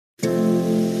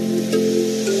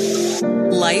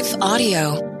Life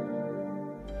Audio.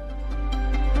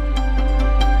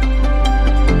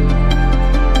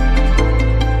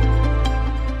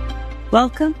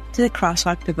 Welcome to the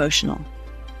Crosswalk Devotional.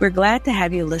 We're glad to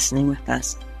have you listening with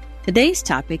us. Today's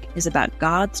topic is about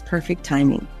God's perfect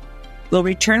timing. We'll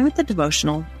return with the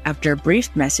devotional after a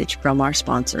brief message from our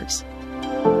sponsors.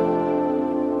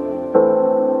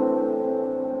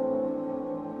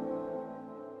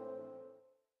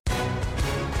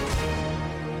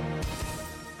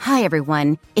 Hi,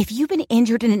 everyone. If you've been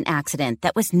injured in an accident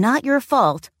that was not your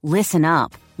fault, listen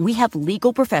up. We have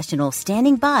legal professionals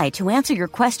standing by to answer your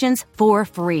questions for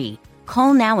free.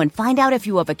 Call now and find out if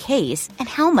you have a case and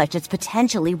how much it's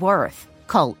potentially worth.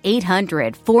 Call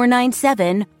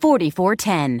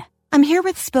 800-497-4410. I'm here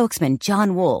with spokesman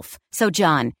John Wolf. So,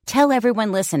 John, tell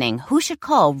everyone listening who should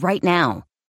call right now.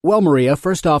 Well, Maria,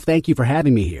 first off, thank you for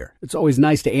having me here. It's always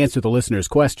nice to answer the listeners'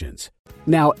 questions.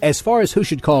 Now, as far as who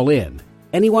should call in,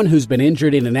 anyone who's been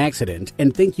injured in an accident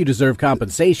and think you deserve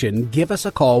compensation, give us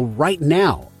a call right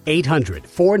now.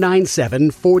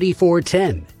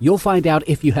 800-497-4410. You'll find out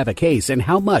if you have a case and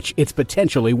how much it's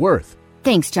potentially worth.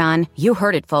 Thanks, John. You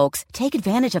heard it, folks. Take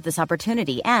advantage of this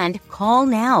opportunity and call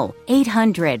now.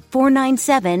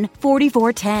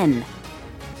 800-497-4410.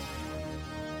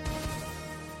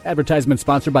 Advertisement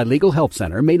sponsored by Legal Help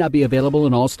Center. May not be available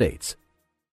in all states.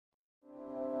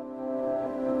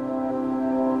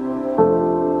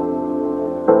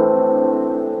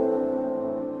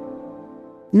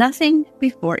 Nothing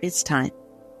Before Its Time.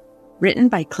 Written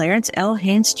by Clarence L.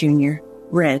 Haynes Jr.,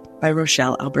 read by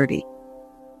Rochelle Alberti.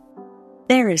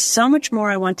 There is so much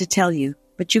more I want to tell you,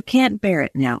 but you can't bear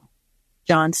it now.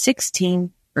 John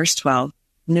 16, verse 12,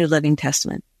 New Living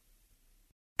Testament.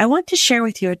 I want to share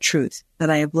with you a truth that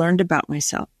I have learned about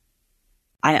myself.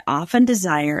 I often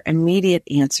desire immediate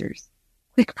answers,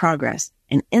 quick progress,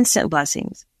 and instant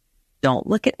blessings. Don't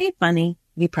look at me funny.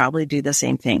 You probably do the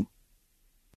same thing.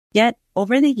 Yet,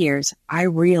 over the years, I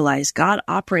realize God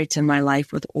operates in my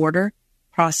life with order,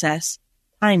 process,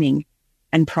 timing,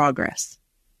 and progress.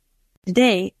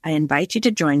 Today, I invite you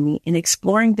to join me in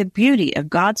exploring the beauty of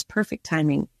God's perfect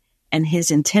timing and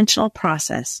His intentional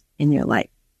process in your life.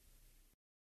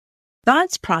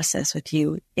 God's process with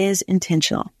you is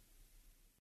intentional.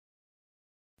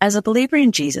 As a believer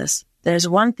in Jesus, there's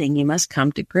one thing you must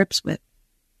come to grips with.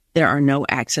 There are no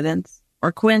accidents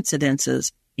or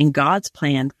coincidences in God's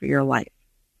plan for your life.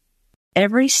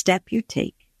 Every step you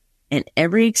take and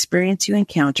every experience you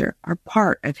encounter are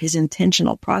part of His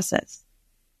intentional process.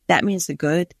 That means the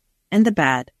good and the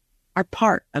bad are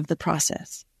part of the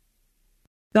process.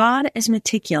 God is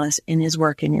meticulous in His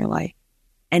work in your life,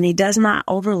 and He does not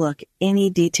overlook any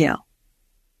detail.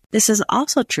 This is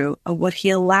also true of what He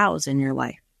allows in your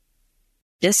life.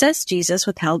 Just as Jesus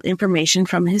withheld information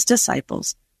from His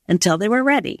disciples until they were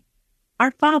ready,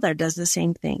 our Father does the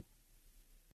same thing.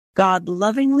 God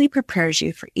lovingly prepares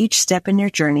you for each step in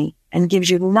your journey and gives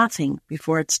you nothing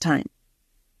before it's time.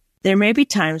 There may be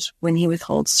times when He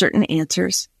withholds certain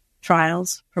answers,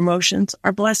 trials, promotions,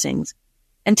 or blessings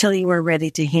until you are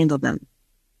ready to handle them.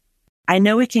 I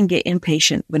know we can get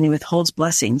impatient when He withholds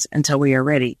blessings until we are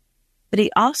ready, but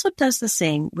He also does the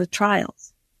same with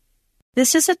trials.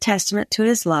 This is a testament to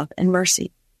His love and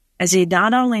mercy, as He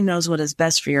not only knows what is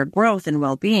best for your growth and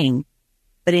well-being,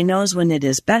 but He knows when it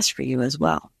is best for you as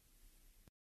well.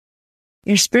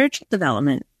 Your spiritual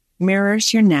development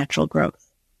mirrors your natural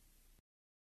growth.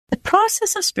 The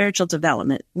process of spiritual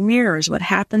development mirrors what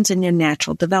happens in your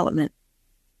natural development.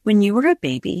 When you were a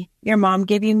baby, your mom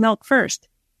gave you milk first.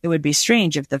 It would be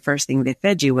strange if the first thing they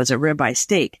fed you was a ribeye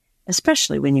steak,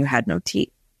 especially when you had no teeth.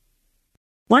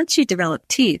 Once you developed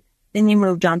teeth, then you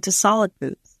moved on to solid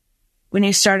foods. When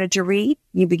you started to read,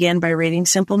 you began by reading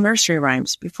simple nursery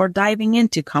rhymes before diving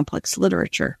into complex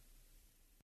literature.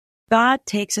 God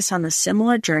takes us on a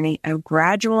similar journey of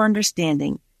gradual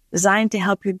understanding designed to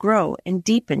help you grow and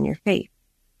deepen your faith.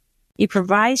 He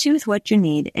provides you with what you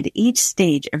need at each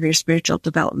stage of your spiritual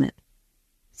development.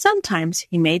 Sometimes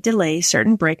He may delay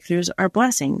certain breakthroughs or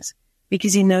blessings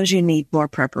because He knows you need more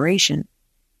preparation.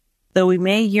 Though we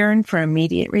may yearn for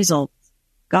immediate results,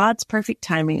 God's perfect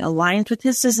timing aligns with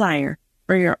His desire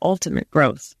for your ultimate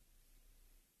growth.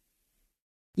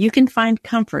 You can find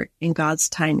comfort in God's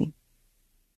timing.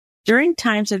 During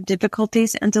times of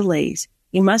difficulties and delays,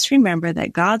 you must remember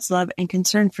that God's love and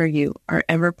concern for you are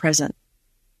ever present.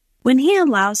 When He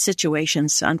allows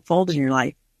situations to unfold in your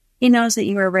life, He knows that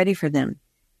you are ready for them,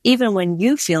 even when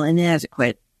you feel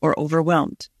inadequate or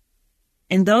overwhelmed.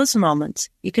 In those moments,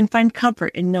 you can find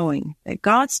comfort in knowing that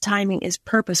God's timing is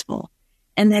purposeful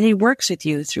and that He works with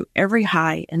you through every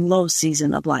high and low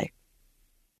season of life.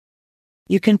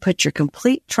 you can put your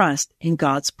complete trust in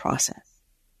God's process.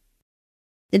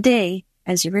 Today,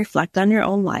 as you reflect on your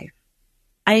own life,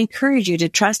 I encourage you to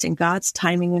trust in God's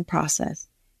timing and process.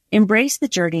 Embrace the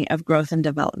journey of growth and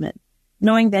development,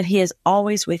 knowing that He is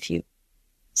always with you.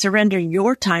 Surrender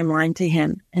your timeline to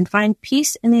Him and find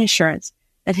peace in the assurance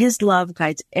that His love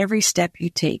guides every step you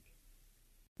take.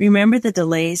 Remember, the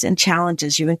delays and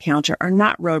challenges you encounter are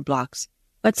not roadblocks,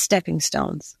 but stepping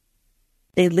stones.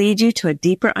 They lead you to a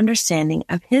deeper understanding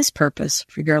of His purpose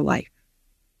for your life.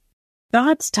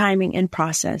 God's timing and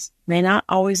process may not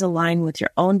always align with your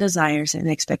own desires and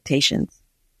expectations.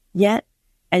 Yet,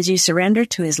 as you surrender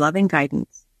to His loving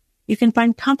guidance, you can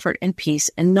find comfort and peace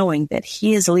in knowing that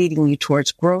He is leading you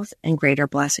towards growth and greater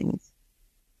blessings.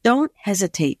 Don't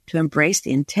hesitate to embrace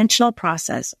the intentional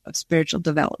process of spiritual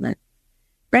development,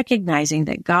 recognizing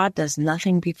that God does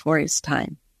nothing before His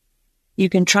time. You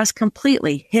can trust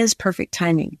completely His perfect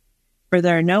timing, for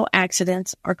there are no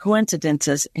accidents or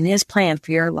coincidences in His plan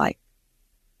for your life.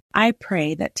 I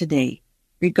pray that today,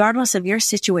 regardless of your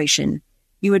situation,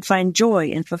 you would find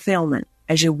joy and fulfillment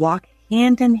as you walk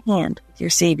hand in hand with your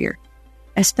Savior,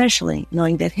 especially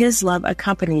knowing that His love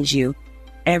accompanies you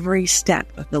every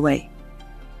step of the way.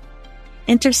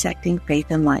 Intersecting faith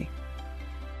and life.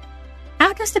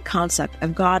 How does the concept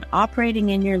of God operating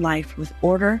in your life with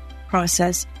order,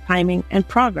 process, timing, and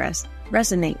progress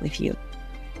resonate with you?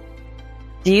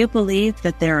 Do you believe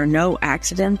that there are no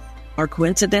accidents or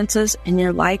coincidences in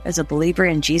your life as a believer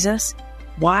in Jesus?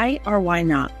 Why or why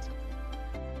not?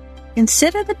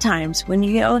 Consider the times when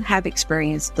you have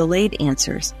experienced delayed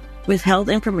answers, withheld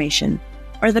information,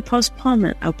 or the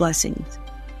postponement of blessings.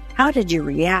 How did you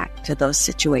react to those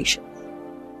situations?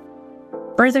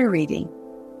 Further reading.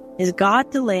 Is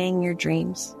God delaying your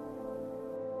dreams?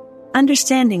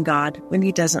 Understanding God when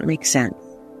He doesn't make sense.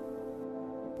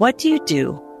 What do you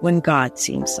do when God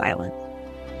seems silent?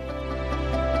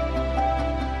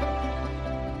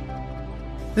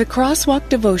 The Crosswalk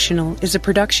Devotional is a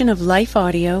production of Life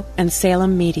Audio and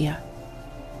Salem Media.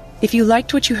 If you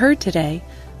liked what you heard today,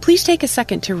 please take a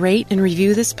second to rate and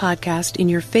review this podcast in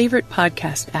your favorite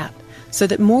podcast app so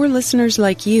that more listeners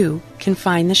like you can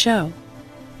find the show.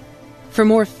 For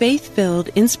more faith-filled,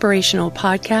 inspirational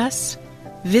podcasts,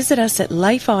 visit us at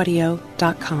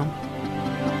lifeaudio.com.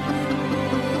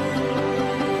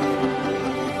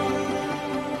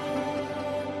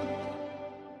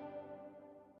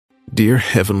 Dear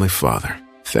Heavenly Father,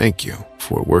 thank you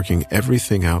for working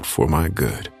everything out for my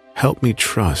good. Help me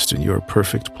trust in your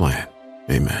perfect plan.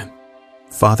 Amen.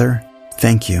 Father,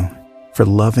 thank you for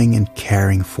loving and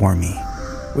caring for me.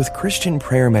 With Christian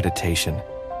Prayer Meditation,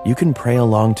 you can pray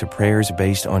along to prayers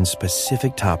based on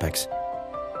specific topics.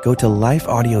 Go to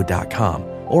lifeaudio.com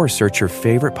or search your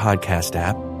favorite podcast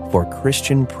app for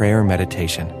Christian Prayer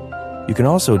Meditation. You can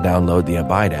also download the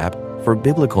Abide app for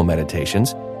biblical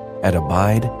meditations at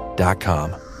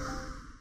abide.com.